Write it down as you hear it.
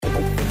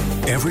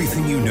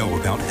Everything you know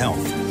about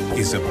health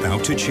is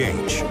about to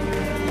change.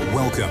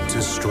 Welcome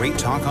to Straight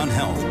Talk on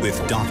Health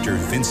with Dr.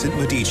 Vincent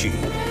Medici.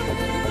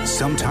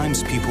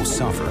 Sometimes people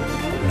suffer,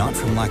 not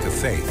from lack of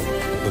faith,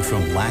 but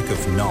from lack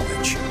of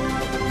knowledge.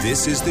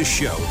 This is the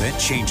show that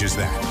changes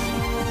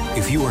that.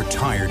 If you are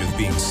tired of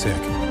being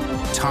sick,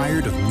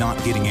 tired of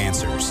not getting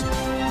answers,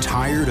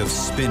 tired of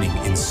spinning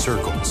in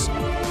circles,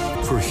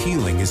 for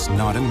healing is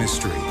not a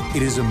mystery.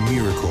 It is a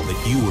miracle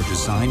that you were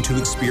designed to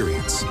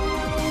experience.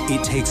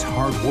 It takes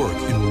hard work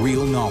and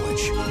real knowledge.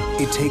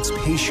 It takes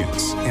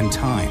patience and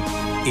time.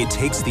 It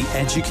takes the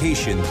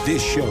education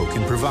this show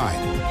can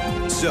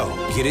provide. So,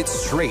 get it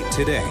straight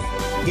today.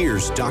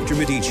 Here's Dr.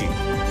 Medici.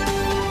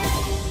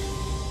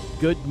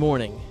 Good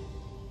morning.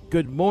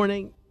 Good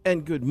morning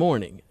and good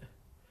morning.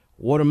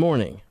 What a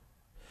morning.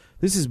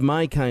 This is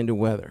my kind of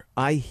weather.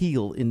 I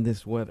heal in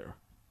this weather.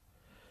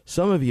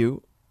 Some of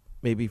you,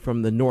 maybe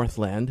from the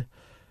Northland,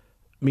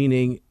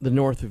 meaning the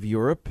north of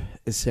Europe,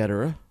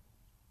 etc.,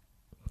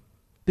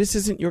 this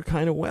isn't your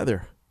kind of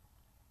weather.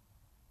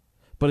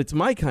 But it's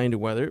my kind of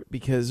weather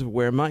because of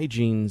where my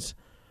genes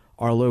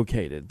are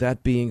located,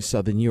 that being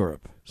Southern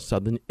Europe,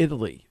 Southern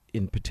Italy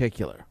in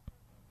particular.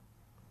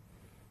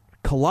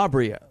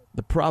 Calabria,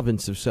 the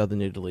province of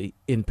Southern Italy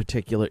in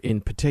particular.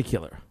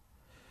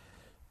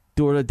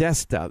 Dura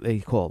d'Esta, they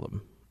call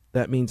them.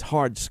 That means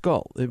hard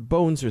skull. Their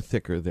bones are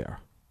thicker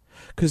there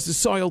because the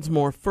soil's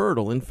more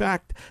fertile. In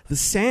fact, the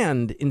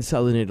sand in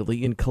Southern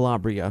Italy, in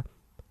Calabria,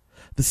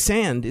 the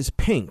sand is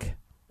pink.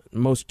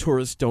 Most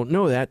tourists don't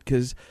know that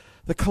because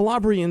the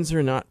Calabrians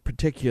are not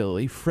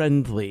particularly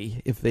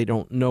friendly if they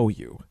don't know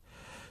you.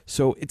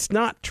 So it's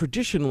not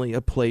traditionally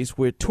a place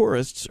where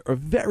tourists are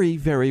very,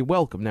 very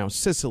welcome. Now,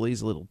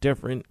 Sicily's a little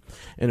different,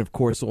 and of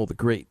course all the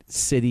great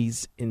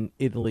cities in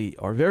Italy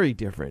are very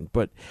different.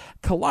 But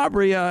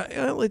Calabria,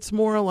 it's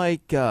more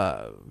like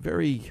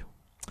very,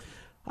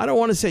 I don't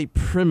want to say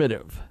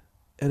primitive.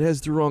 It has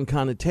the wrong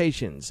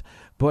connotations,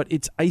 but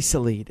it's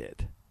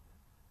isolated.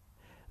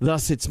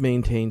 Thus, it's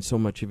maintained so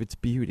much of its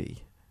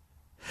beauty.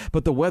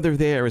 But the weather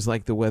there is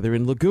like the weather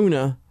in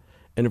Laguna.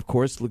 And, of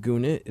course,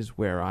 Laguna is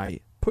where I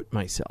put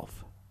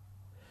myself.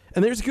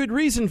 And there's good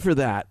reason for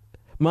that.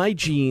 My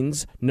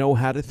genes know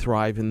how to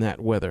thrive in that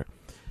weather.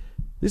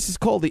 This is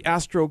called the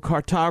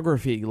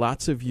astrocartography.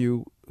 Lots of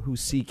you who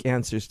seek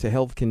answers to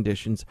health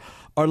conditions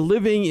are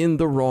living in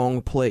the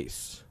wrong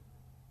place.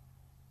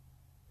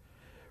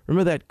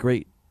 Remember that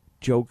great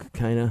joke,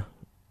 kind of,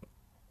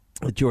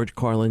 that George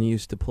Carlin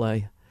used to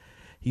play?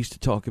 He used to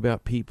talk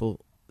about people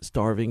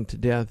starving to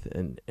death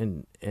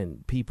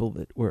and people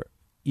that were,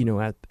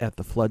 at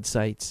the flood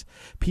sites,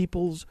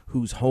 peoples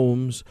whose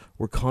homes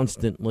were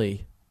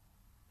constantly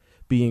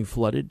being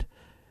flooded.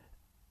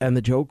 And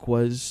the joke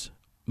was,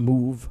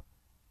 move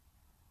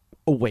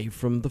away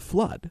from the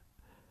flood.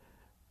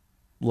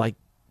 Like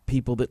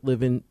people that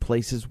live in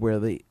places where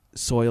the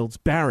soil's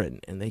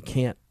barren and they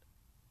can't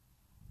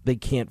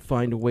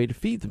find a way to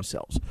feed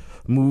themselves.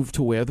 Move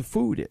to where the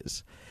food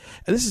is.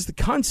 And this is the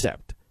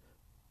concept.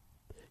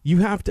 You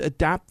have to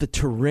adapt the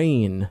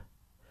terrain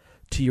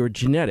to your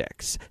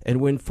genetics. And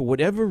when, for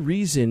whatever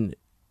reason,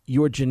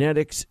 your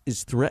genetics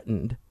is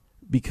threatened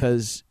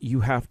because you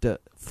have to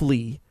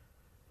flee,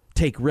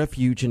 take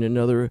refuge in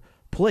another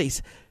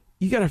place,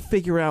 you got to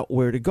figure out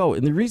where to go.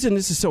 And the reason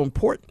this is so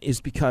important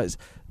is because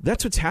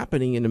that's what's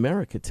happening in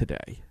America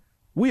today.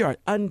 We are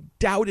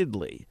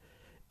undoubtedly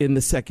in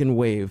the second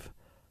wave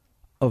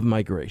of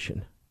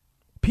migration.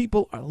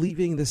 People are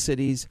leaving the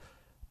cities,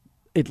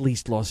 at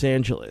least Los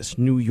Angeles,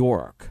 New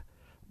York,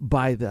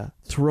 by the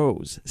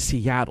throes,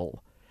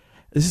 Seattle.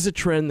 This is a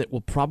trend that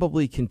will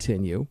probably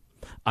continue.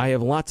 I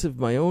have lots of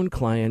my own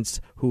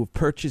clients who have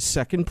purchased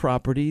second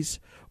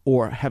properties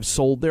or have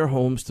sold their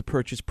homes to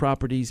purchase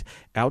properties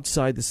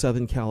outside the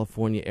Southern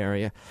California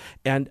area.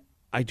 And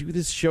I do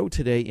this show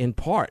today in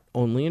part,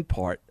 only in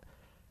part,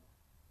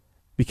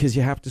 because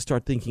you have to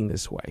start thinking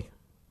this way.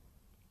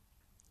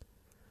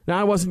 Now,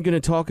 I wasn't going to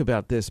talk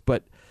about this,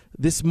 but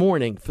this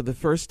morning, for the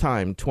first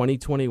time,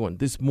 2021,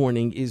 this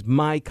morning is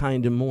my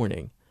kind of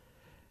morning.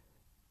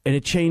 And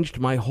it changed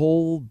my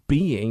whole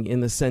being in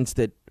the sense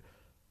that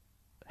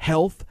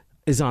health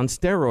is on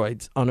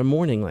steroids on a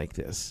morning like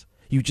this.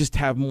 You just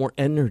have more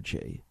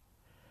energy.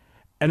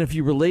 And if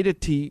you relate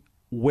it to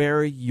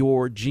where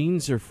your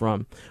genes are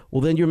from,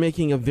 well, then you're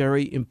making a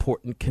very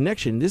important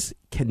connection. This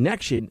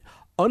connection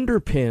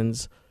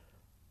underpins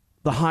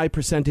the high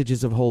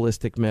percentages of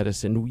holistic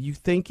medicine. You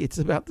think it's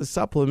about the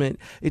supplement.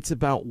 It's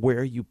about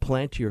where you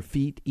plant your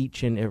feet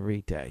each and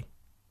every day.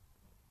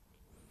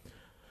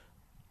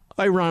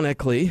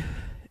 Ironically,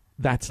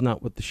 that's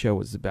not what the show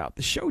is about.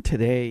 The show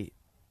today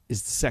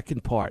is the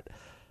second part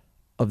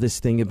of this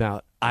thing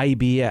about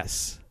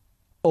IBS,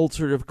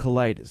 ulcerative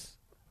colitis,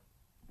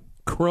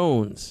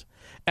 Crohn's,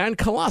 and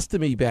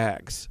colostomy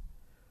bags.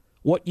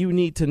 What you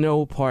need to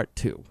know, part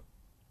 2.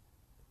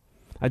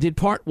 I did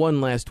part 1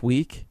 last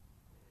week.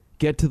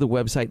 Get to the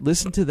website,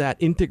 listen to that,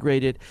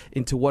 integrate it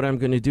into what I'm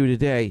going to do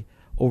today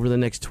over the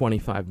next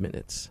 25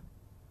 minutes.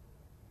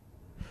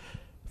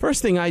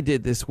 First thing I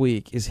did this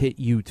week is hit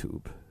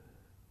YouTube.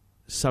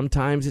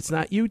 Sometimes it's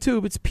not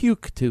YouTube, it's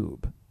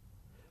PukeTube.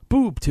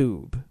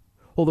 BoobTube.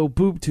 Although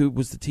BoobTube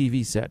was the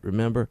TV set,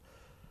 remember?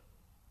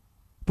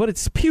 But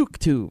it's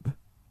PukeTube.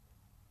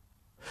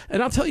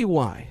 And I'll tell you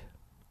why.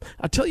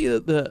 I'll tell you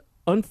the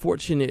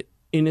unfortunate,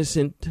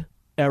 innocent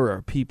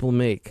error people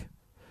make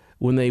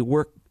when they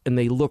work and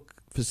they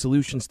look for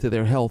solutions to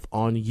their health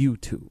on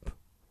YouTube.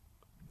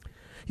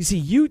 You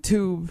see,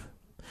 YouTube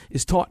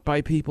is taught by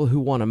people who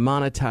want to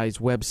monetize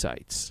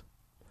websites.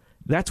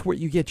 That's where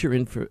you get your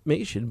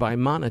information, by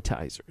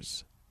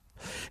monetizers.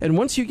 And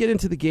once you get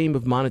into the game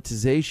of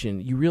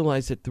monetization, you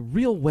realize that the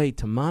real way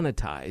to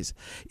monetize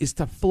is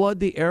to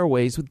flood the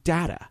airways with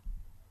data.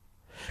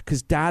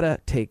 Because data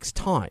takes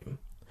time.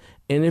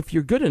 And if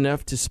you're good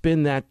enough to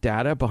spin that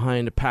data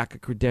behind a pack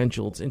of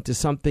credentials into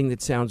something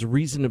that sounds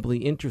reasonably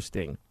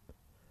interesting,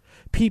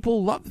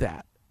 people love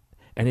that.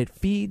 And it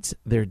feeds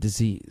their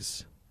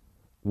disease.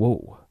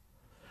 Whoa.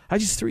 I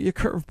just threw you a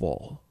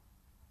curveball.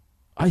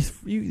 I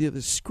threw you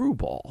the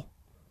screwball.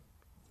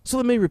 So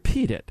let me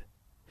repeat it.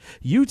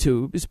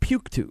 YouTube is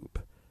PukeTube.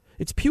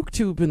 It's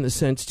PukeTube in the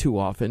sense too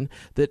often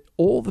that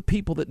all the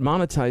people that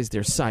monetize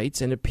their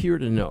sites and appear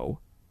to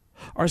know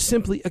are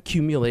simply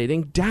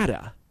accumulating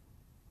data.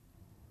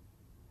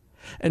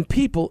 And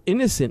people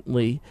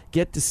innocently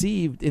get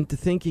deceived into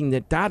thinking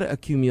that data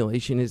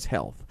accumulation is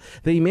health.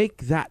 They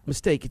make that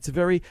mistake. It's a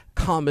very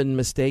common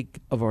mistake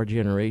of our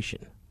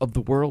generation, of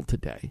the world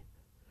today.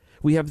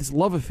 We have this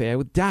love affair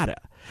with data.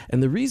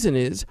 And the reason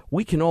is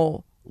we can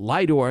all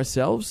lie to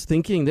ourselves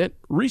thinking that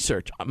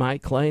research. My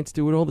clients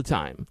do it all the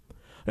time.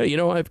 Hey,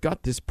 I've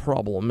got this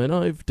problem and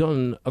I've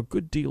done a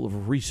good deal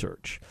of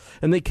research.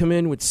 And they come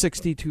in with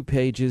 62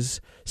 pages,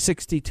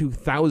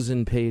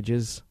 62,000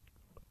 pages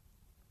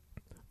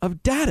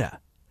of data.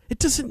 It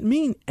doesn't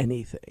mean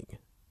anything.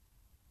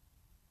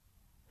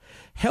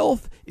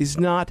 Health is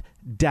not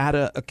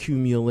data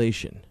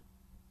accumulation.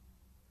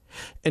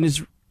 And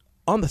is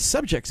on the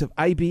subjects of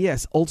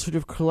IBS,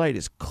 ulcerative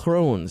colitis,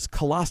 Crohn's,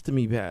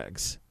 colostomy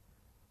bags.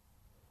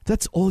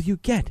 That's all you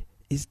get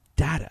is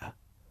data.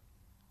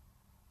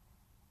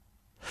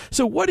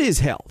 So what is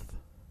health?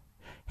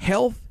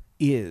 Health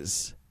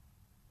is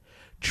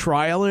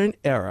trial and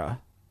error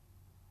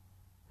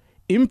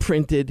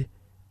imprinted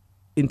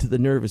into the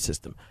nervous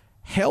system.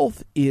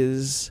 Health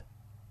is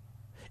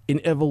an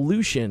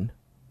evolution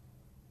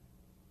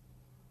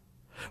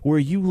where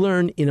you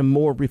learn in a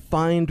more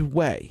refined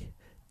way,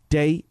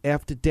 day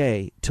after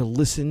day, to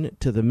listen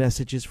to the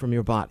messages from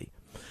your body.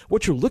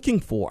 What you're looking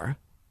for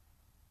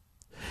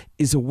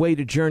is a way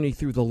to journey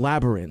through the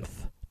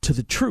labyrinth to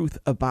the truth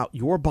about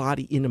your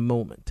body in a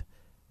moment.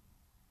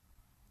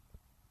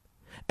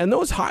 And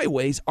those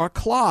highways are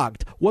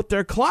clogged. What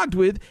they're clogged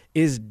with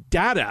is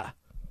data.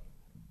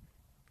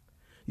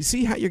 You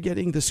see how you're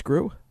getting the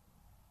screw?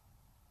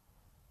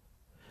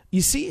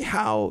 You see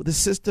how the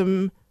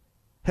system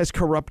has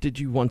corrupted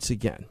you once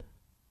again?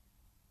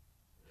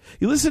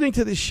 You're listening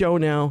to this show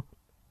now.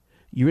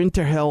 You're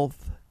into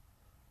health.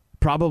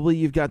 Probably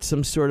you've got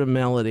some sort of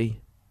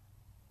malady.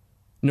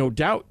 No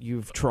doubt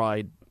you've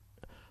tried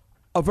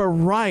a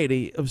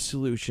variety of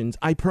solutions.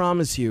 I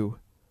promise you,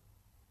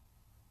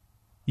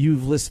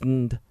 you've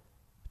listened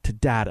to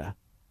data.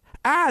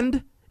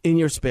 And in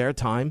your spare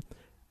time,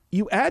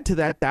 you add to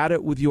that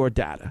data with your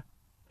data.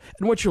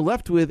 And what you're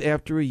left with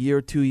after a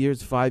year, 2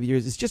 years, 5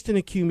 years is just an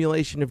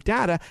accumulation of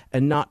data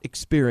and not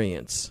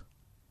experience.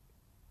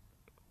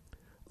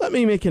 Let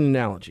me make an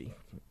analogy.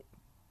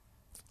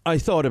 I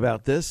thought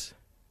about this,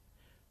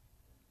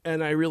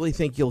 and I really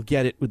think you'll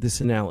get it with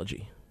this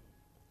analogy.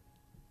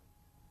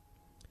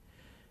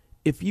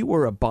 If you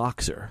were a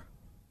boxer,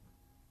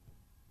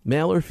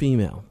 male or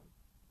female,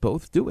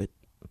 both do it.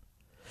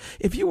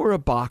 If you were a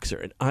boxer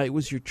and I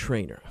was your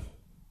trainer,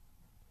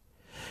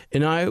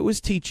 and I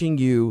was teaching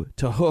you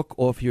to hook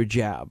off your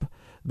jab,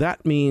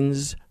 that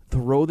means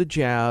throw the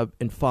jab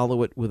and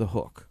follow it with a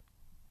hook.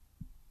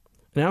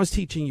 And I was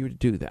teaching you to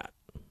do that.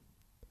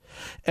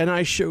 And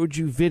I showed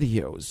you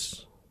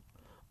videos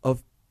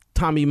of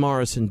Tommy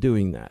Morrison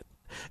doing that.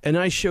 And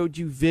I showed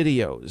you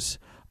videos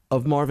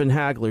of Marvin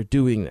Hagler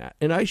doing that.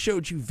 And I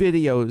showed you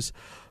videos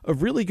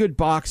of really good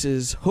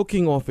boxers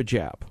hooking off a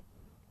jab.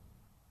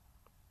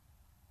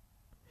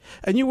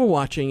 And you were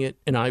watching it,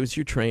 and I was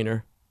your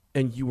trainer,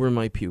 and you were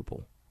my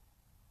pupil.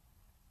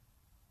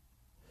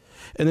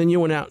 And then you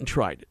went out and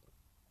tried it.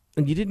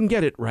 And you didn't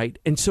get it right.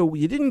 And so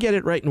you didn't get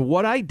it right. And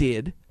what I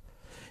did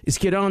is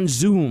get on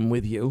Zoom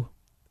with you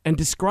and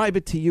describe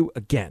it to you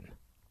again.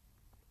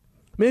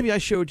 Maybe I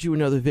showed you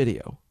another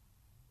video.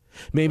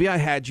 Maybe I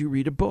had you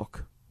read a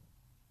book.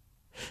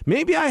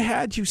 Maybe I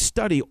had you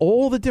study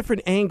all the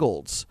different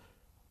angles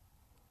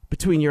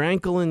between your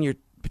ankle and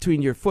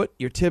between your foot,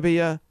 your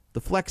tibia,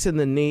 the flex in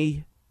the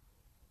knee,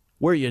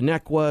 where your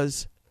neck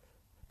was,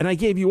 and I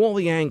gave you all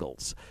the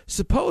angles.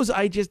 Suppose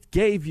I just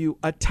gave you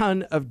a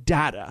ton of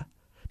data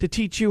to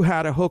teach you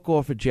how to hook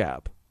off a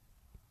jab.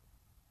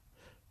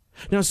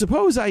 Now,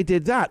 suppose I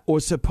did that, or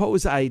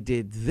suppose I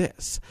did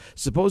this.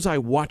 Suppose I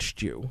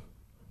watched you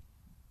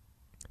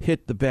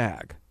hit the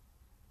bag,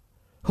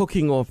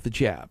 hooking off the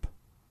jab,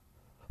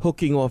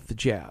 hooking off the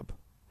jab.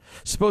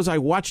 Suppose I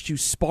watched you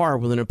spar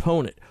with an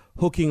opponent,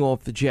 hooking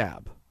off the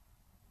jab.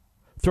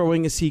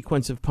 Throwing a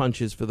sequence of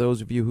punches for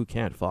those of you who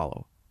can't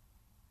follow.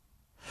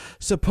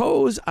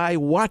 Suppose I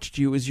watched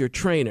you as your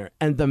trainer,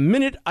 and the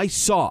minute I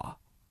saw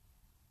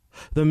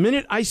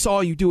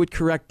you do it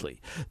correctly,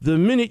 the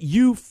minute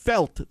you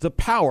felt the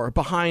power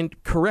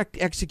behind correct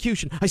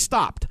execution, I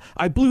stopped.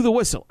 I blew the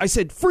whistle. I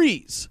said,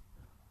 freeze.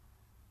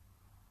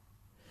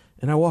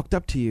 And I walked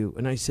up to you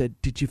and I said,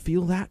 did you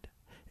feel that?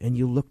 And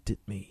you looked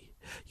at me.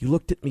 You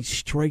looked at me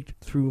straight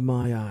through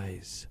my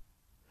eyes.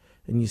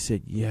 And you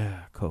said,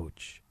 yeah,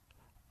 coach,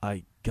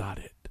 I got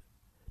it.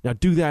 Now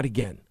do that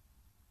again.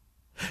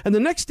 And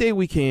the next day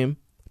we came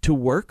to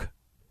work.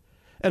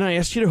 And I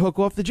asked you to hook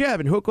off the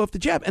jab and hook off the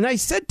jab. And I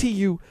said to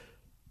you,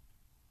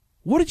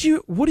 what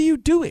are you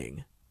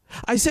doing?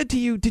 I said to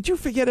you, did you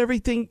forget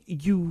everything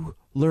you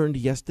learned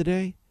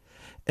yesterday?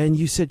 And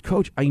you said,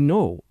 coach, I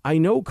know,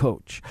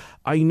 coach.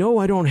 I know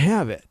I don't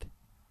have it.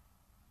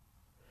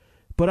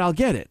 But I'll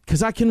get it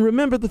because I can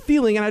remember the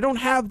feeling and I don't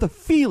have the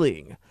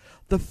feeling.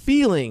 The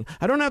feeling.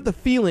 I don't have the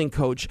feeling,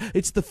 coach.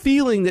 It's the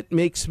feeling that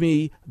makes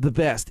me the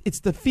best. It's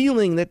the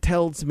feeling that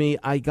tells me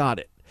I got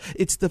it.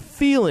 It's the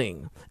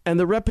feeling and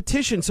the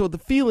repetition. So the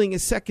feeling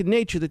is second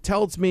nature that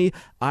tells me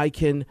I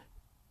can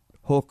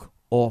hook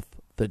off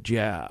the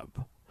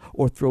jab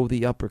or throw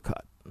the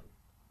uppercut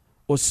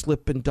or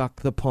slip and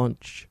duck the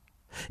punch.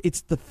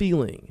 It's the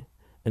feeling.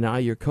 And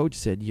your coach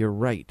said, you're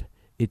right.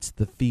 It's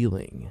the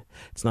feeling.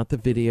 It's not the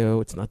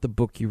video. It's not the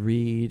book you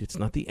read. It's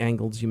not the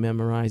angles you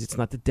memorize. It's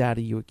not the data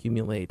you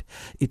accumulate.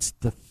 It's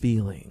the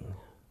feeling.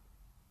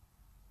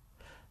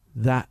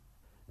 That,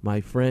 my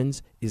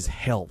friends, is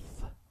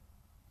health.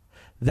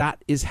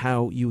 That is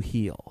how you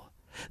heal.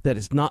 That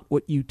is not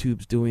what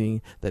YouTube's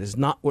doing. That is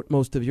not what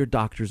most of your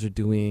doctors are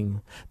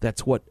doing.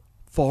 That's what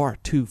far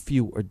too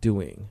few are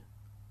doing.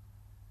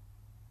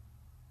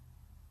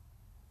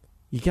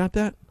 You got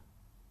that?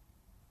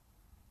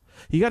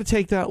 You got to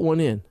take that one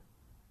in.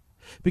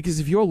 Because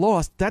if you're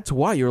lost, that's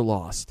why you're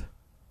lost.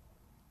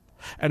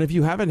 And if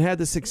you haven't had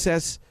the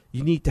success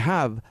you need to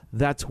have,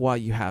 that's why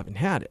you haven't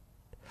had it.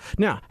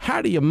 Now,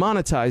 how do you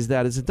monetize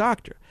that as a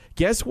doctor?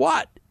 Guess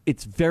what?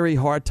 It's very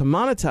hard to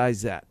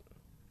monetize that.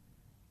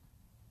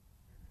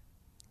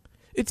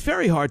 It's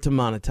very hard to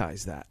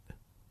monetize that.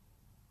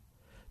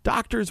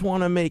 Doctors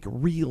want to make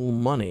real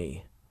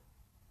money.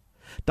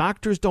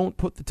 Doctors don't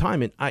put the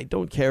time in. I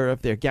don't care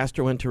if they're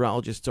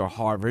gastroenterologists or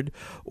Harvard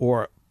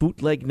or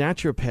bootleg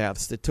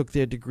naturopaths that took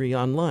their degree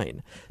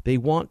online. They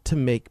want to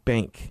make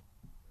bank.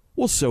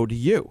 Well, so do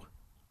you.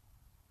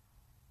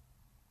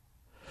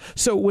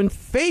 So when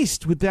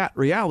faced with that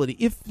reality,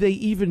 if they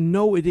even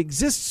know it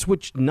exists,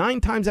 which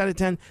 9 times out of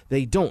 10,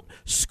 they don't.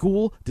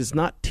 School does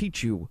not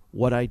teach you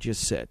what I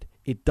just said.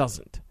 It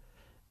doesn't.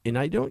 And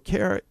I don't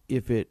care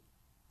if it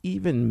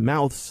even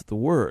mouths the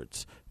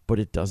words, but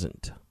it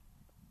doesn't.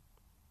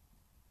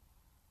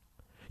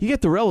 You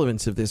get the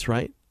relevance of this,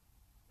 right?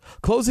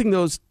 Closing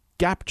those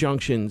gap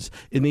junctions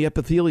in the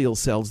epithelial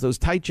cells, those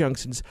tight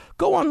junctions,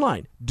 go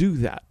online. Do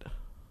that.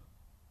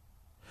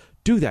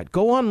 Do that.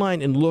 Go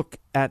online and look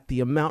at the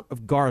amount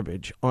of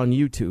garbage on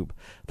YouTube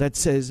that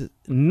says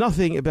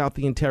nothing about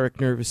the enteric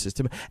nervous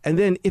system. And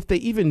then if they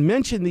even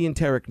mention the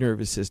enteric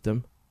nervous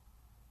system,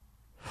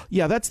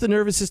 yeah, that's the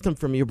nervous system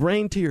from your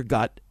brain to your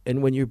gut.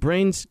 And when your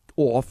brain's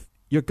off,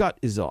 your gut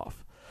is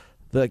off.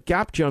 The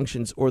gap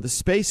junctions or the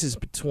spaces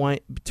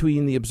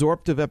between the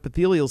absorptive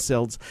epithelial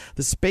cells,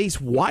 the space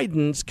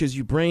widens because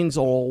your brain's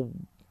all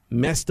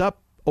messed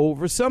up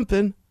over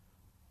something.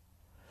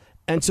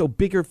 And so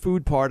bigger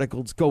food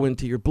particles go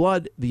into your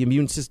blood. The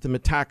immune system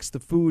attacks the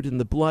food in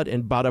the blood,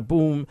 and bada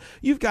boom,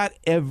 you've got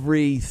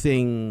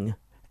everything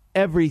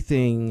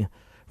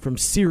from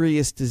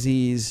serious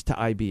disease to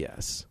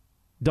IBS.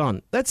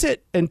 Done. That's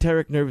it.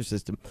 Enteric nervous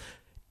system.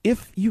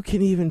 If you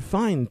can even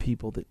find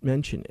people that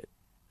mention it,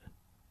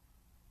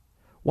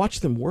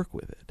 watch them work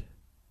with it.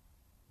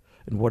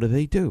 And what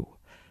do?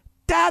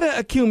 Data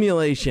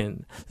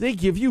accumulation. They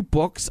give you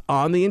books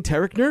on the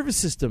enteric nervous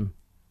system.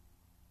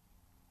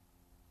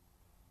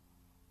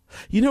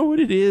 You know what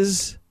it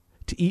is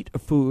to eat a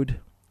food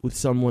with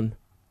someone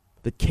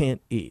that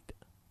can't eat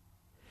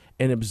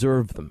and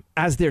observe them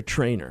as their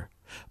trainer.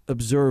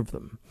 Observe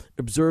them.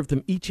 Observe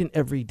them each and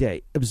every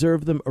day.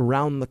 Observe them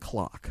around the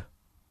clock.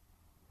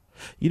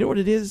 You know what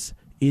it is?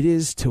 It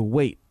is to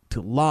wait,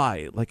 to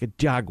lie like a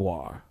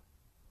jaguar,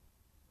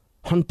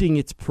 hunting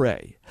its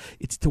prey.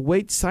 It's to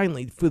wait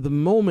silently for the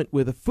moment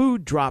where the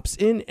food drops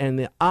in and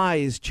the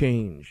eyes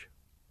change.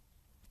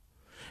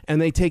 And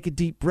they take a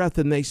deep breath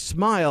and they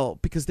smile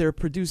because they're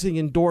producing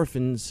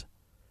endorphins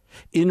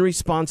in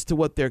response to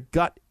what their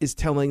gut is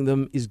telling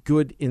them is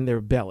good in their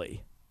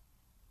belly.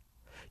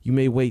 You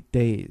may wait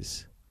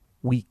days,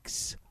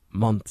 weeks,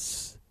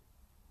 months.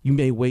 You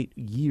may wait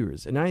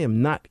years. And I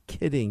am not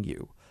kidding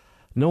you.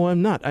 No,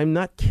 I'm not. I'm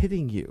not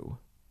kidding you.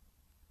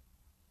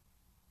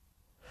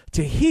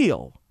 To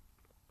heal,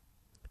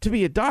 to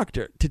be a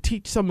doctor, to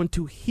teach someone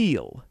to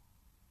heal,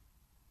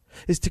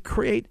 is to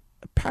create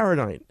a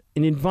paradigm,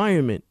 an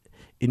environment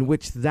in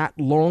which that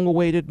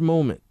long-awaited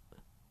moment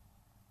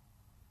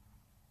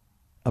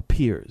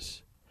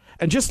appears.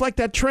 And just like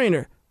that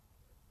trainer,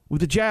 with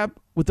the jab,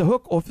 with the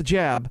hook off the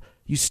jab,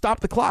 you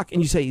stop the clock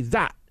and you say,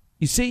 that.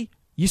 You see?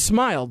 You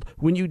smiled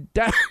when you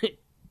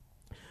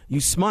you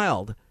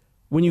smiled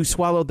when you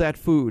swallowed that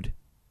food.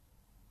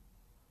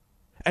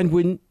 And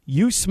when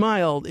you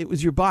smiled, it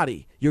was your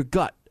body, your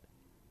gut,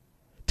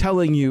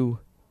 telling you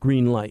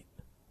green light.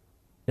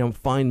 Now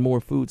find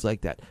more foods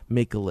like that.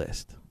 Make a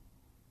list.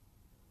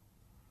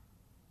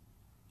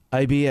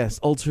 IBS,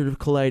 ulcerative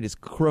colitis,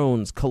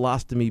 Crohn's,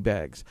 colostomy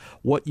bags.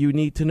 What you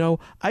need to know?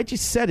 I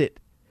just said it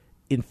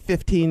in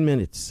 15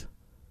 minutes.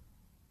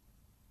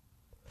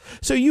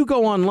 So you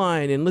go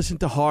online and listen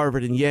to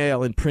Harvard and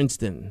Yale and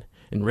Princeton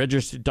and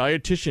registered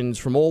dietitians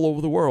from all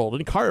over the world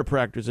and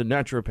chiropractors and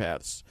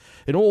naturopaths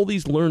and all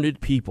these learned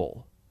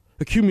people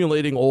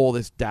accumulating all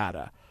this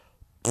data.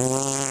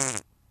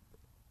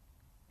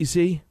 You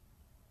see?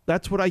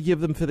 That's what I give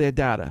them for their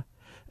data.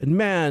 And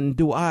man,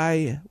 do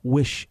I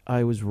wish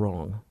I was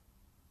wrong.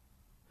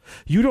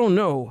 You don't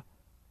know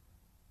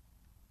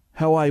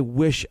how I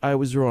wish I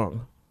was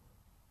wrong.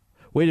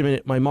 Wait a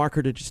minute, my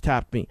marketer just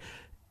tapped me.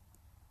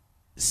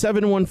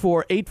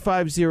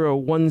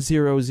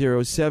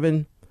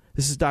 714-850-1007.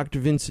 This is Dr.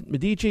 Vincent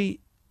Medici.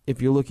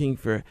 If you're looking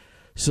for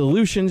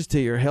solutions to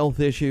your health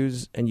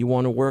issues and you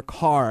want to work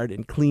hard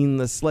and clean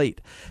the slate,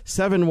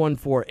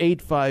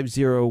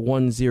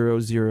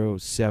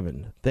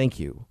 714-850-1007. Thank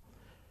you.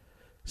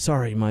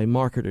 Sorry, my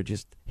marketer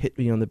just hit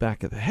me on the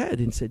back of the head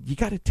and said, you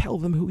got to tell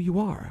them who you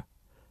are.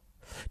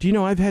 Do you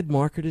know I've had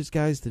marketers,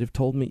 guys, that have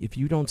told me if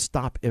you don't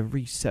stop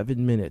every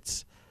 7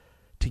 minutes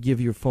to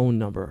give your phone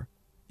number,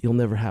 you'll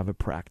never have a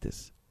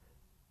practice.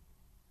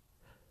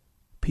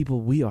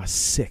 People, we are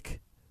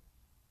sick.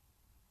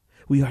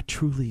 We are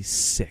truly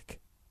sick.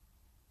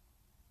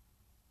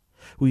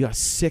 We are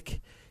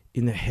sick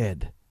in the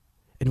head,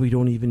 and we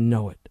don't even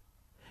know it.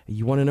 And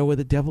you want to know where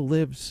the devil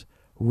lives?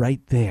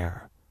 Right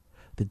there.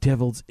 The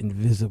devil's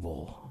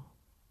invisible.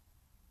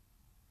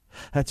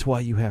 That's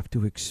why you have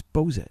to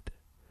expose it.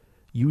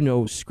 You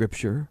know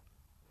Scripture.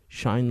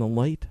 Shine the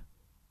light.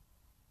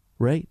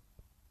 Right?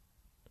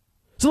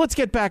 So let's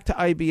get back to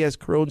IBS,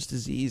 Crohn's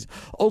disease,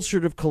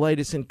 ulcerative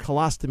colitis, and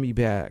colostomy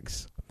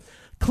bags.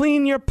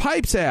 Clean your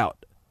pipes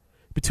out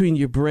between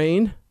your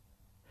brain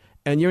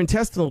and your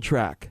intestinal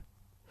tract.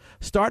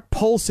 Start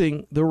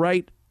pulsing the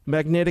right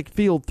magnetic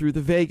field through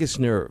the vagus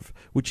nerve,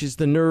 which is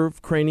the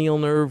nerve, cranial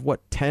nerve,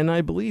 10,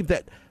 I believe,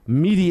 that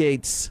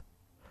mediates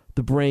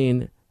the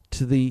brain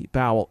to the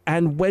bowel.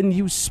 And when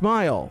you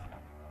smile,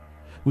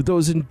 with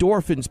those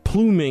endorphins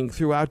pluming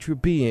throughout your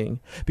being,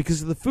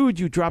 because of the food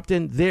you dropped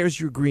in, there's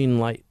your green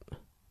light.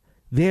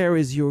 There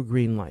is your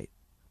green light.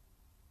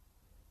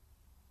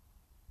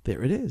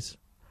 There it is.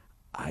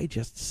 I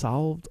just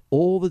solved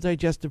all the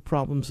digestive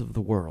problems of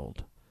the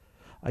world.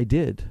 I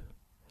did.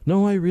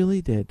 No, I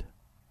really did.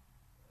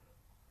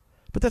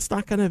 But that's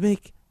not going to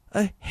make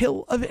a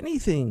hill of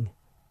anything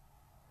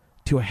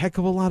to a heck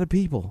of a lot of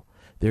people.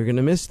 They're going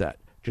to miss that.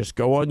 Just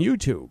go on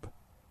YouTube.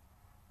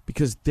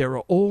 Because there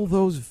are all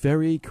those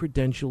very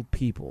credentialed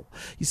people.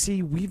 You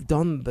see, we've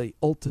done the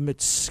ultimate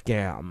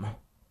scam.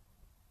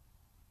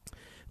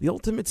 The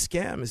ultimate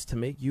scam is to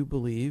make you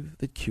believe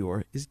the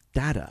cure is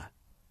data.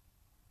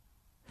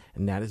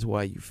 And that is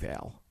why you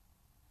fail.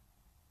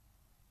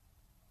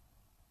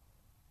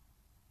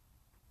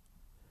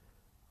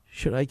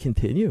 Should I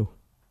continue?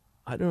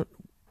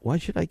 Why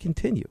should I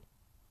continue?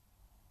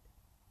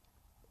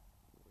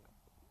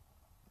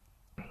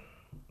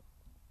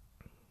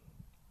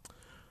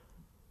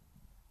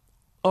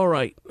 All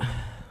right.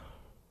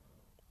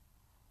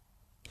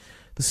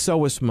 The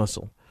psoas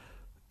muscle.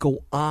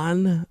 Go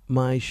on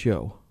my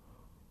show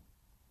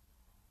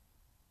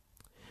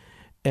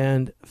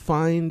and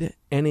find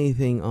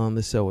anything on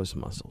the psoas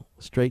muscle.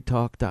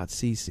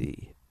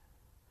 straighttalk.cc.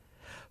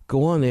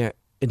 Go on there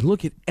and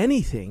look at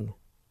anything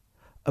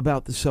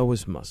about the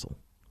psoas muscle.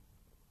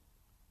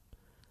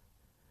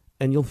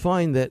 And you'll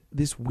find that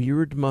this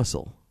weird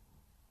muscle,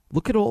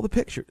 look at all the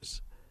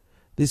pictures,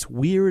 this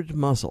weird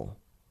muscle,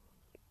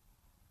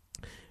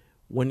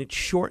 when it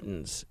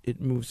shortens, it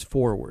moves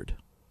forward.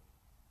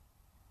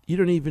 You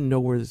don't even know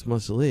where this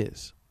muscle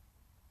is.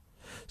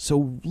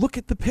 So look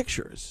at the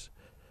pictures.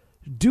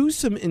 Do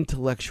some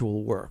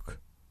intellectual work.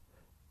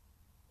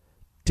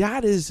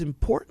 Data is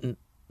important.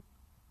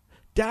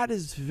 Data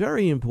is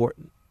very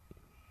important.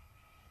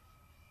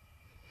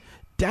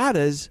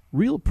 Data's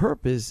real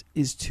purpose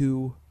is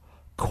to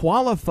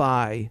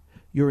qualify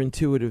your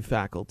intuitive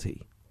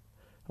faculty.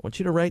 I want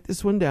you to write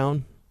this one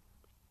down.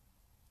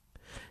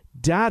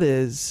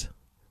 Data's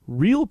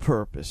real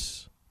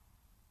purpose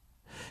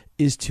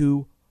is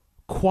to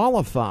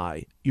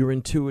qualify your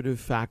intuitive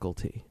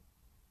faculty.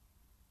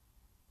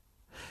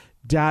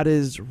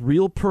 Data's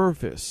real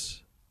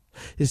purpose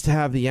is to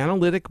have the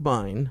analytic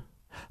mind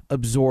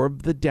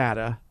absorb the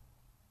data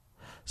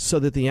so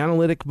that the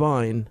analytic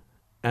mind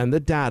and the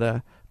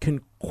data can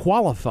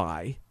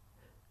qualify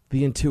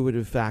the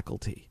intuitive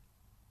faculty.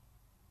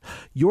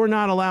 You're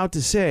not allowed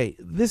to say,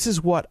 this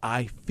is what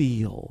I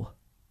feel,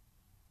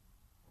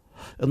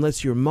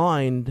 unless your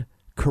mind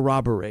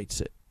corroborates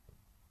it.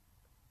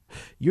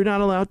 You're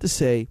not allowed to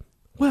say,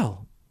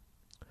 well,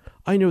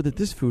 I know that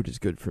this food is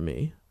good for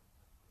me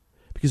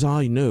because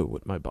I know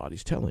what my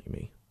body's telling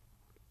me.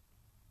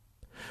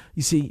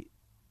 You see,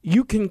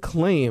 you can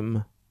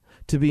claim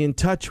to be in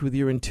touch with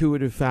your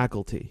intuitive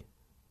faculty.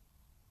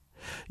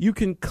 You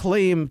can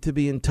claim to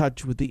be in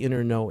touch with the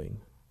inner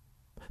knowing,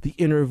 the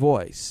inner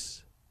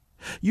voice.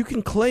 You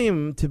can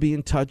claim to be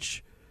in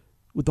touch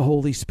with the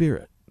Holy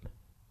Spirit.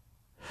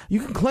 You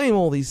can claim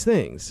all these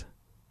things.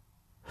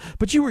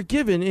 But you were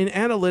given an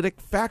analytic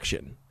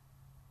faction,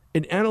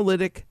 an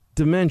analytic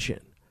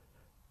dimension,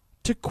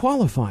 to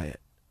qualify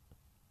it.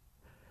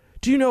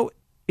 Do you know,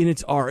 in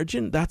its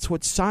origin, that's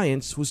what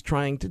science was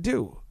trying to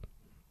do.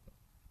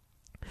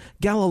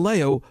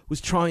 Galileo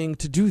was trying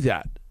to do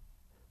that.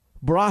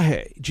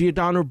 Brahe,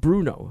 Giordano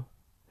Bruno,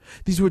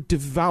 these were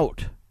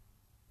devout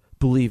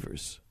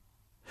believers.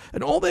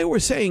 And all they were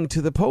saying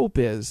to the Pope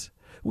is,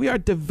 we are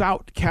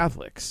devout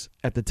Catholics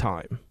at the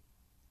time.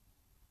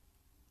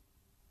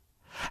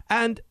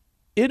 And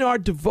in our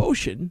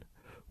devotion,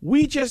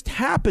 we just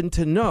happen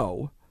to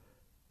know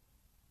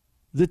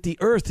that the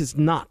earth is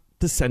not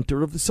the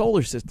center of the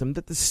solar system,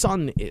 that the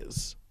sun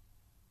is.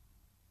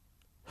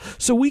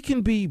 So we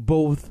can be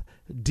both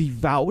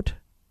devout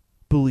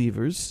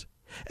believers,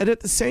 and at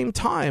the same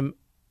time,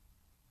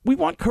 we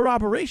want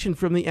corroboration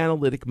from the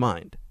analytic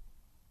mind.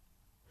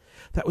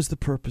 That was the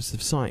purpose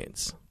of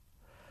science.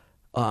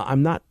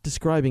 I'm not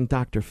describing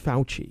Dr.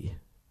 Fauci,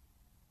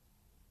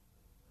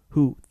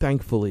 who,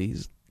 thankfully,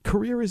 his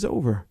career is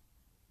over.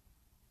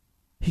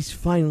 He's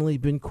finally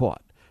been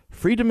caught.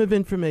 Freedom of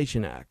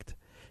Information Act.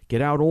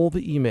 Get out all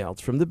the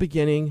emails from the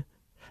beginning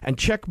and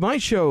check my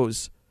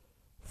shows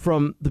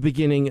from the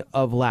beginning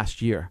of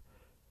last year.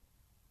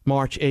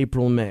 March,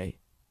 April, May.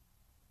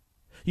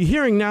 You're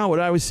hearing now what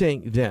I was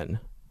saying then.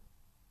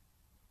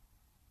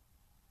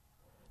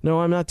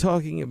 No, I'm not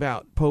talking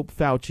about Pope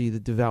Fauci, the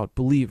devout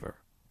believer.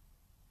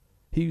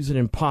 He was an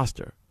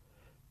imposter.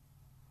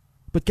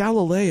 But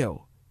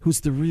Galileo,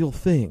 who's the real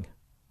thing,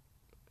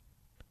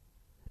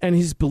 and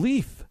his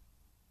belief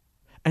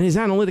and his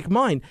analytic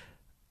mind,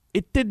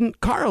 it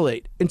didn't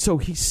correlate. And so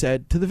he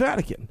said to the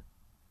Vatican,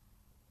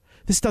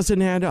 this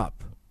doesn't add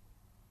up.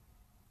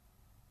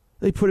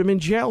 They put him in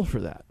jail for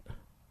that.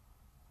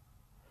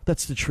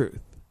 That's the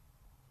truth.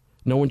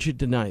 No one should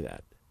deny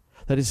that.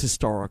 That is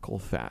historical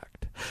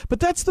fact.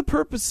 But that's the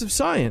purpose of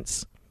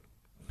science.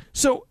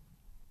 So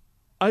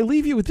I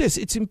leave you with this.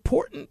 It's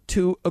important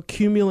to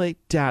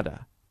accumulate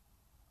data.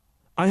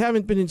 I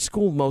haven't been in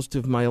school most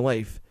of my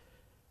life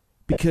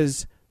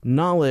because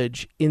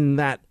knowledge in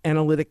that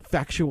analytic,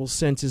 factual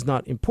sense is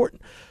not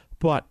important.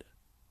 But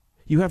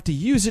you have to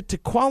use it to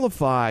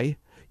qualify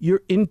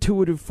your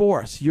intuitive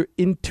force, your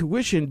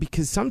intuition,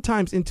 because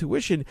sometimes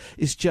intuition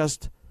is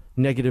just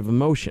negative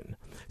emotion.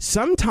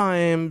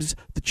 Sometimes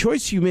the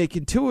choice you make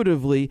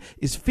intuitively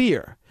is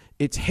fear,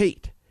 it's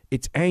hate,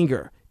 it's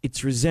anger,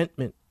 it's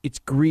resentment, it's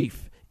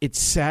grief, it's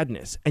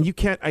sadness, and you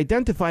can't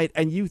identify it,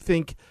 and you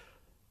think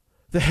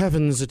the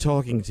heavens are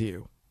talking to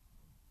you.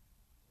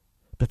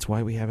 That's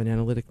why we have an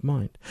analytic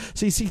mind.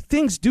 So you see,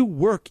 things do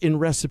work in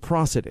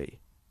reciprocity.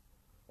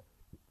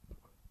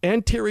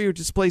 Anterior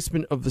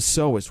displacement of the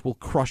psoas will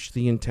crush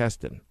the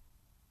intestine.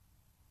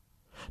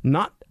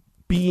 Not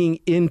being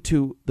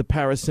into the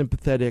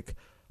parasympathetic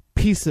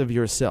piece of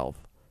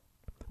yourself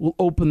will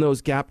open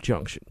those gap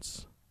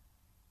junctions.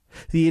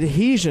 The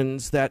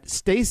adhesions that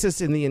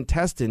stasis in the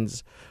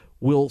intestines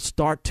will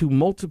start to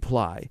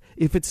multiply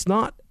if it's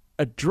not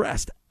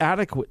addressed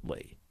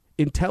adequately,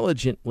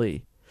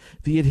 intelligently.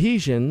 The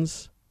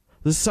adhesions,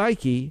 the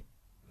psyche,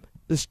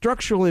 the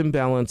structural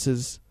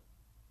imbalances,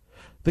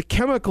 the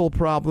chemical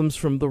problems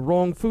from the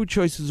wrong food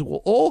choices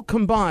will all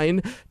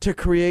combine to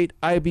create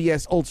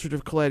IBS,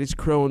 ulcerative colitis,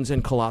 Crohn's,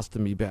 and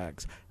colostomy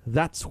bags.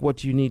 That's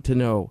what you need to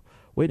know.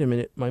 Wait a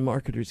minute, my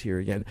marketer's here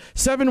again.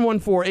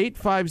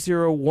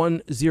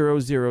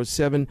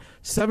 714-850-1007.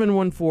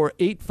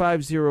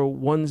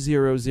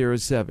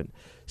 714-850-1007.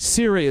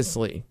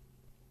 Seriously,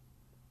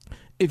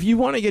 if you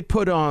want to get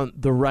put on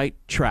the right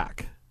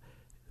track,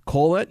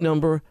 call that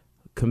number,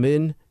 come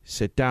in,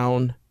 sit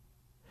down,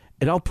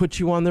 and I'll put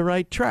you on the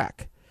right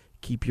track.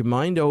 Keep your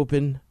mind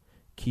open,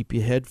 keep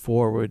your head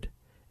forward,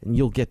 and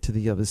you'll get to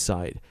the other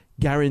side.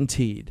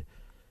 Guaranteed.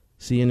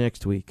 See you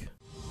next week.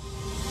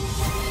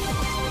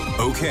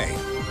 Okay,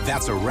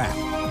 that's a wrap.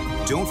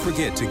 Don't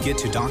forget to get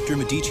to Dr.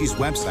 Medici's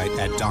website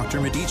at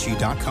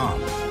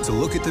drmedici.com to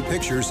look at the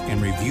pictures and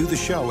review the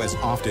show as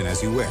often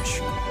as you wish.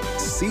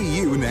 See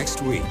you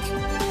next week.